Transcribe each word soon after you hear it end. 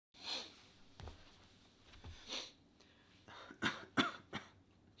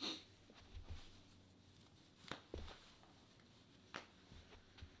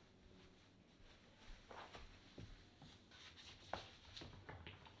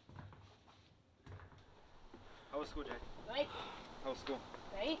How was school, Jay? Right? How was school?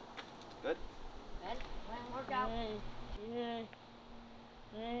 Right? Good? Then, workout.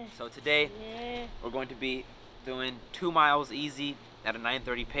 So today, we're going to be doing 2 miles easy at a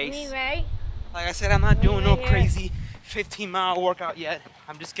 9:30 pace. Me, right? Like I said, I'm not doing no right here. crazy 15-mile workout yet.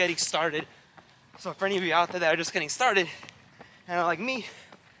 I'm just getting started. So for any of you out there that are just getting started, and are like me,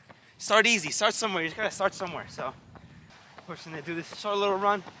 start easy, start somewhere. You just gotta start somewhere. So we're just gonna do this short little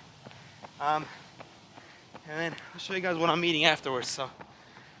run. And then I'll show you guys what I'm eating afterwards. So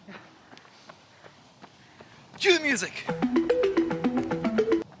yeah. Cue the music.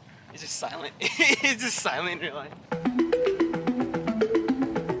 It's just silent. It's just silent in real life.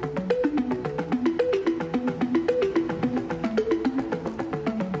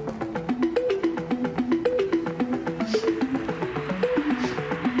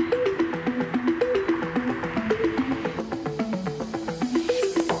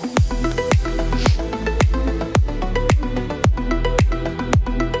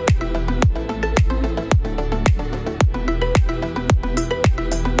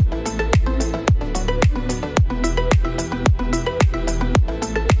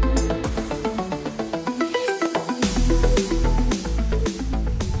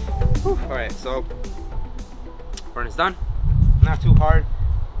 Alright, so run is done. Not too hard.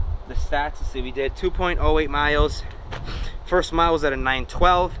 The stats, let's see, we did 2.08 miles. First mile was at a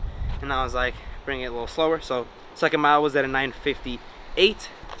 9:12, and I was like, bring it a little slower. So second mile was at a 9:58.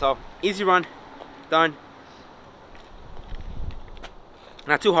 So easy run, done.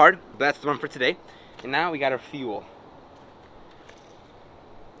 Not too hard, but that's the run for today. And now we gotta fuel.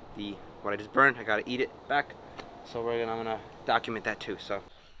 What I just burned, I gotta eat it back. So I'm gonna document that too. So.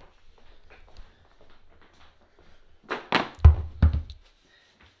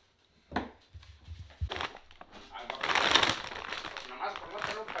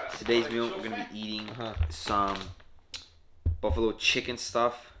 Today's meal, we're gonna be eating some buffalo chicken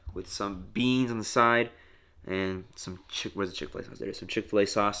stuff with some beans on the side and some where's the Chick-fil-A sauce? There's some Chick-fil-A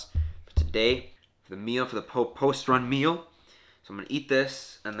sauce for today for the meal, for the post-run meal. So I'm gonna eat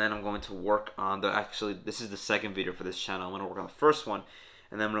this, and then I'm going to work on actually this is the second video for this channel. I'm gonna work on the first one,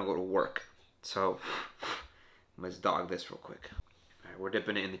 and then I'm gonna go to work. So let's dog this real quick. All right, we're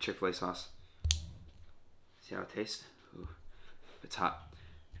dipping it in the Chick-fil-A sauce. See how it tastes? Ooh, it's hot.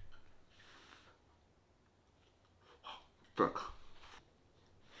 Fuck.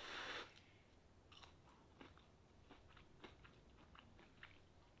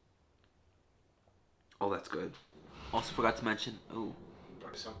 Oh, that's good. Also forgot to mention, ooh.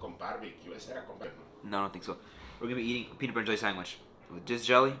 No, I don't think so. We're gonna be eating a peanut butter and jelly sandwich with this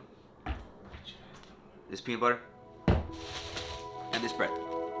jelly, this peanut butter, and this bread.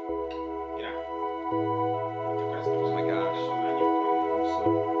 Oh my gosh.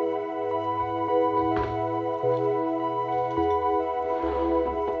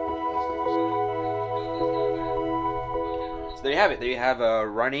 So there you have it. There you have a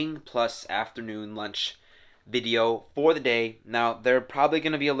running plus afternoon lunch video for the day. Now they're probably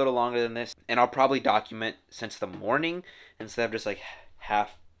going to be a little longer than this, and I'll probably document since the morning instead of just like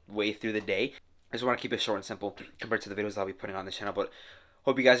halfway through the day. I just want to keep it short and simple compared to the videos I'll be putting on the channel. But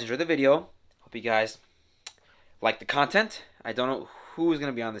hope you guys enjoyed the video. Hope you guys like the content. I don't know who's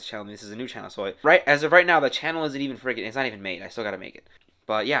going to be on this channel. This is a new channel, so as of right now, the channel isn't even freaking. It's not even made. I still got to make it.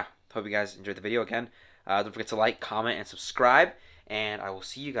 But yeah, hope you guys enjoyed the video again. Don't forget to like, comment, and subscribe. And I will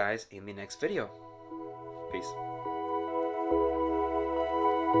see you guys in the next video. Peace.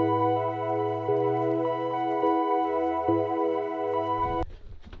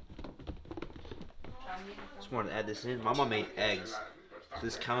 Just wanted to add this in. Mama made eggs. So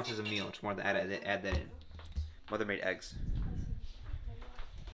this counts as a meal. Just wanted to add that in. Mother made eggs.